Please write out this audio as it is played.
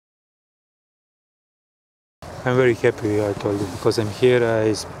I'm very happy, I told you, because I'm here.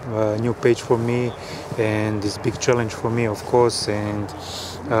 It's a new page for me, and it's a big challenge for me, of course. And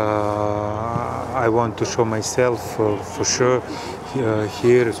I want to show myself for sure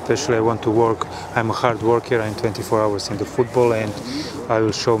here. Especially, I want to work. I'm a hard worker. I'm 24 hours in the football, and I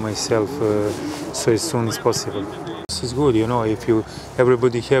will show myself so as soon as possible. Is good, you know, if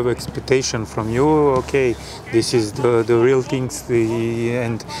everybody have expectation from you, okay, this is the real things,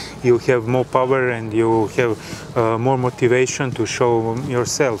 and you have more power and you have more motivation to show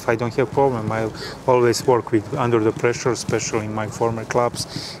yourself. I don't have problem. I always work with under the pressure, especially in my former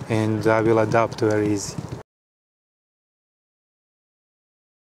clubs, and I will adapt very easy.